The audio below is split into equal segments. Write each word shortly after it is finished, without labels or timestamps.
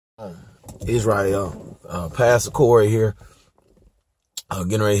Israel, Pastor Corey here,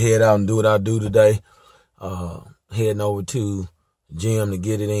 getting ready to head out and do what I do today. Heading over to the gym to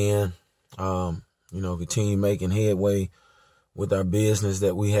get it in, continue making headway with our business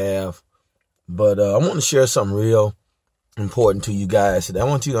that we have. But I want to share something real important to you guys today. I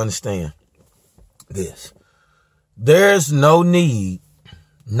want you to understand this. There's no need,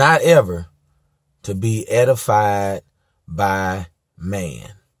 not ever, to be edified by man.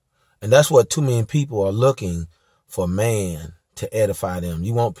 And that's what too many people are looking for, man to edify them.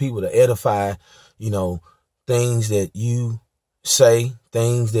 You want people to edify, things that you say,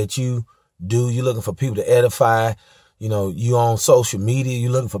 things that you do. You're looking for people to edify, you on social media.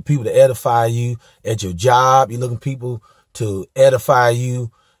 You're looking for people to edify you at your job. You're looking for people to edify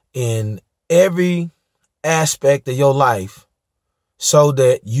you in every aspect of your life so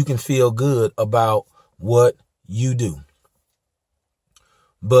that you can feel good about what you do.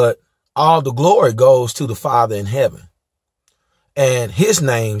 But all the glory goes to the Father in heaven, and his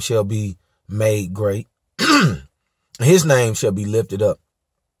name shall be made great. His name shall be lifted up.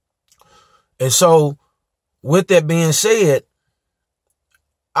 And so with that being said,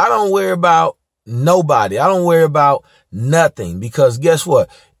 I don't worry about nobody. I don't worry about nothing, because guess what?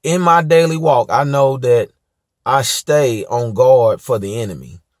 In my daily walk, I know that I stay on guard for the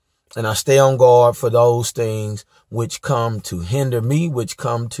enemy, and I stay on guard for those things which come to hinder me, which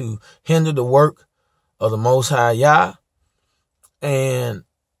come to hinder the work of the Most High Yah. And,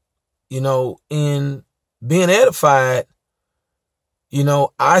 in being edified,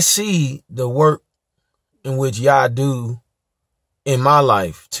 I see the work in which Yah do in my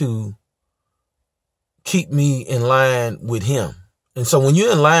life to keep me in line with him. And so when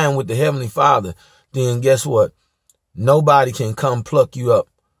you're in line with the Heavenly Father, then guess what? Nobody can come pluck you up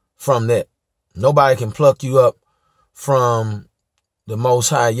from that. Nobody can pluck you up from the Most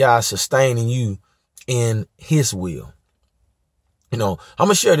High Yah sustaining you in his will. I'm going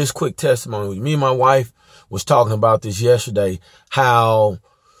to share this quick testimony with you. Me and my wife was talking about this yesterday, how,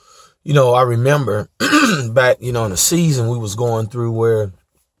 I remember back, in the season we was going through where,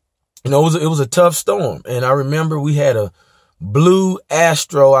 it was a tough storm. And I remember we had a blue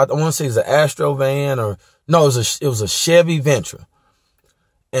Astro. I want to say it's an Astro van, or no, it was a Chevy Ventra.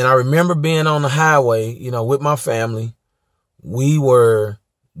 And I remember being on the highway, with my family. We were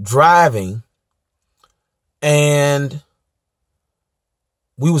driving, and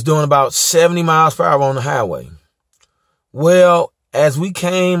we was doing about 70 miles per hour on the highway. Well, as we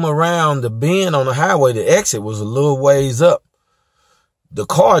came around the bend on the highway, the exit was a little ways up. The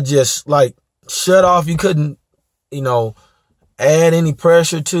car just shut off. You couldn't, add any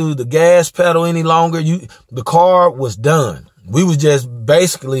pressure to the gas pedal any longer. The car was done. We was just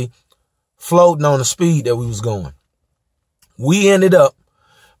basically floating on the speed that we was going. We ended up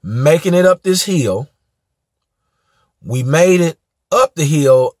making it up this hill. We made it up the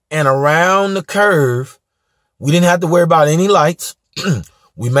hill and around the curve. We didn't have to worry about any lights.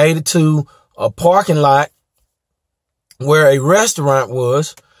 We made it to a parking lot where a restaurant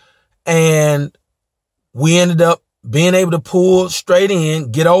was, and we ended up being able to pull straight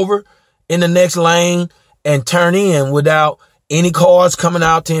in, get over in the next lane, and turn in without any cars coming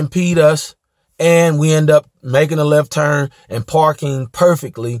out to impede us. And we end up making a left turn and parking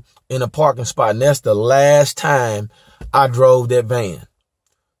perfectly in a parking spot. And that's the last time I drove that van.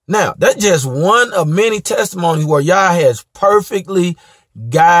 Now, that's just one of many testimonies where Yah has perfectly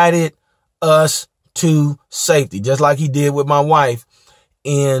guided us to safety, just like he did with my wife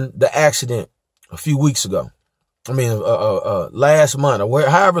in the accident a few weeks ago. Last month, or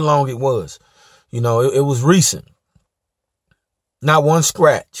however long it was. It was recent. Not one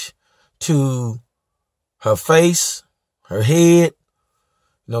scratch to her face, her head,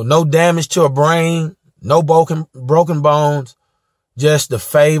 no damage to her brain, no broken bones, just the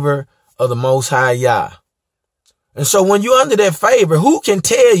favor of the Most High Yah. And so when you're under that favor, who can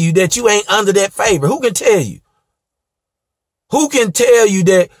tell you that you ain't under that favor? Who can tell you? Who can tell you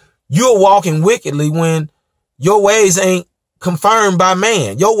that you're walking wickedly when your ways ain't confirmed by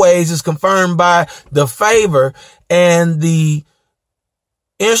man? Your ways is confirmed by the favor and the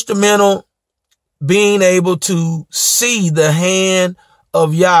instrumental being able to see the hand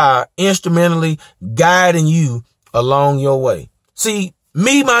of Yah instrumentally guiding you along your way. See,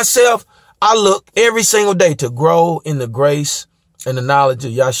 me, myself, I look every single day to grow in the grace and the knowledge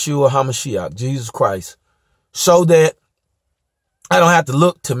of Yahshua HaMashiach, Jesus Christ, so that I don't have to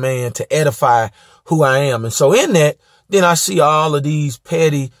look to man to edify who I am. And so in that, then I see all of these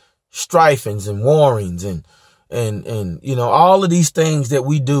petty strifings and warrings and all of these things that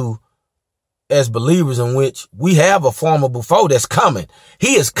we do as believers in which we have a formidable foe that's coming.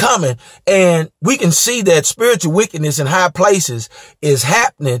 He is coming, and we can see that spiritual wickedness in high places is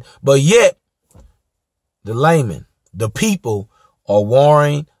happening, but yet the laymen, the people, are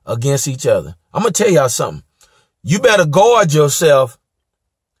warring against each other. I'm going to tell y'all something. You better guard yourself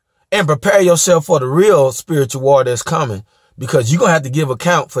and prepare yourself for the real spiritual war that's coming, because you're going to have to give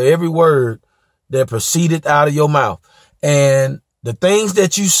account for every word that proceeded out of your mouth. And the things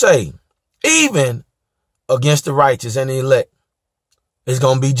that you say, even against the righteous and the elect, is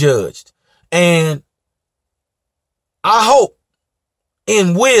going to be judged. And I hope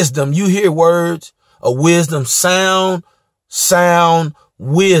in wisdom you hear words of wisdom, sound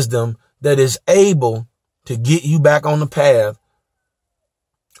wisdom that is able to get you back on the path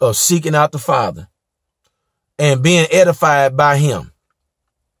of seeking out the Father and being edified by him.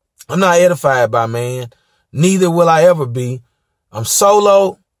 I'm not edified by man. Neither will I ever be. I'm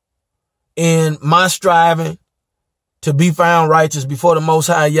solo in my striving to be found righteous before the Most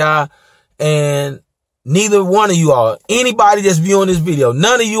High Yah. And neither one of you all, anybody that's viewing this video,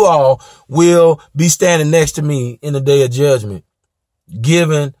 none of you all will be standing next to me in the day of judgment,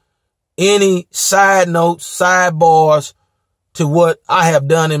 giving any side notes, sidebars to what I have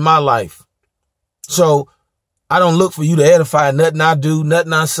done in my life. So I don't look for you to edify nothing I do,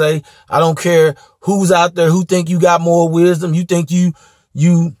 nothing I say. I don't care who's out there who think you got more wisdom. You think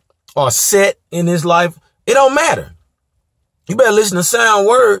you are set in this life. It don't matter. You better listen to sound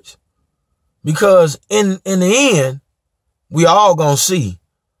words, because in the end, we all gonna see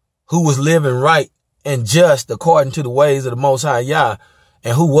who was living right and just according to the ways of the Most High Yah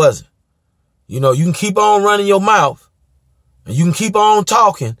and who wasn't. You know, you can keep on running your mouth, and you can keep on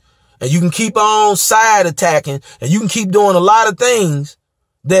talking, and you can keep on side attacking, and you can keep doing a lot of things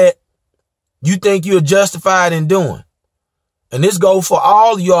that you think you're justified in doing. And this goes for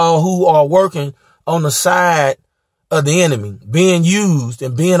all y'all who are working on the side of the enemy, being used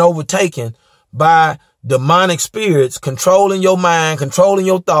and being overtaken by demonic spirits, controlling your mind, controlling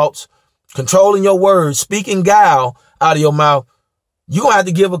your thoughts, controlling your words, speaking guile out of your mouth. You're going to have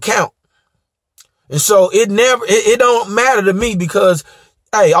to give account. And so it don't matter to me, because,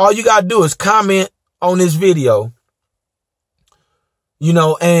 hey, all you got to do is comment on this video, you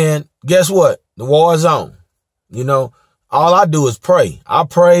know, and guess what? The war is on. You know, all I do is pray. I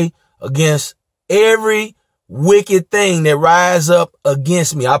pray against every wicked thing that rise up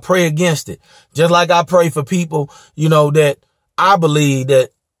against me. I pray against it. Just like I pray for people, you know, that I believe that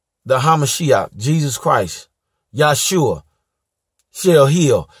the Hamashiach, Jesus Christ, Yahshua, shall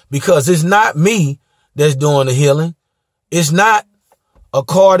heal, because it's not me that's doing the healing. It's not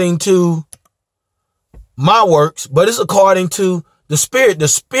according to my works, but it's according to the Spirit. The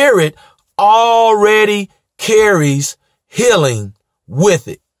Spirit already carries healing with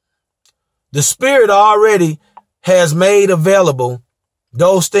it. The Spirit already has made available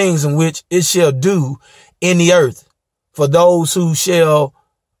those things in which it shall do in the earth for those who shall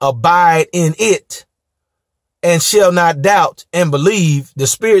abide in it and shall not doubt and believe. The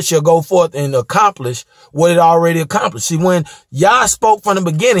Spirit shall go forth and accomplish what it already accomplished. See, when Yah spoke from the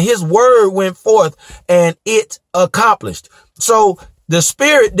beginning, his word went forth and it accomplished. So the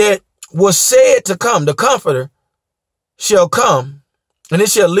Spirit that was said to come, the Comforter, shall come, and it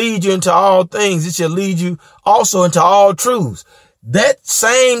shall lead you into all things. It shall lead you also into all truths. That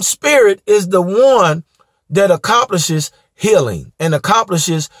same Spirit is the one that accomplishes healing and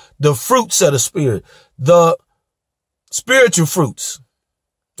accomplishes the fruits of the Spirit, the spiritual fruits,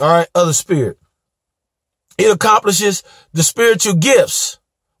 all right, of the Spirit. It accomplishes the spiritual gifts,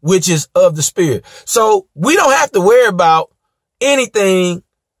 which is of the Spirit. So we don't have to worry about anything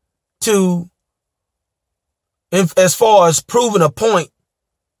as far as proving a point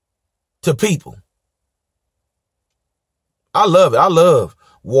to people. I love it. I love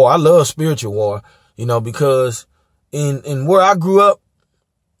war. I love spiritual war, you know, because in where I grew up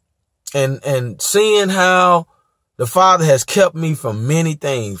and seeing how the Father has kept me from many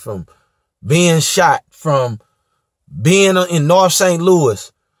things, from being shot, from being in North St.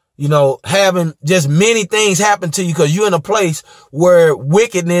 Louis, you know, having just many things happen to you because you're in a place where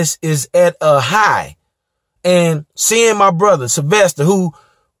wickedness is at a high. And seeing my brother Sylvester, who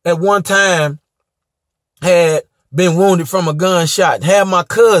at one time had been wounded from a gunshot, had my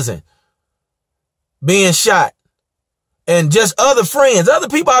cousin being shot, and just other friends, other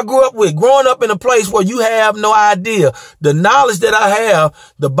people I grew up with, growing up in a place where you have no idea. The knowledge that I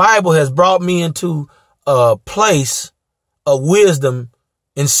have, the Bible has brought me into a place of wisdom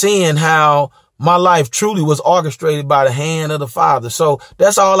in seeing how My life truly was orchestrated by the hand of the Father. So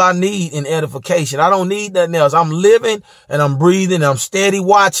that's all I need in edification. I don't need nothing else. I'm living and I'm breathing and I'm steady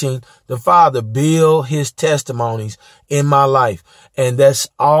watching the Father build his testimonies in my life. And that's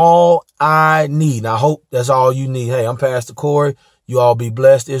all I need. And I hope that's all you need. Hey, I'm Pastor Corey. You all be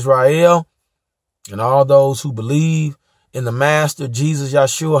blessed, Israel, and all those who believe in the Master, Jesus,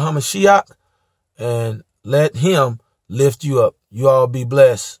 Yahshua, HaMashiach, and let him lift you up. You all be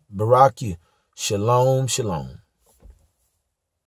blessed. Barak you. Shalom, shalom.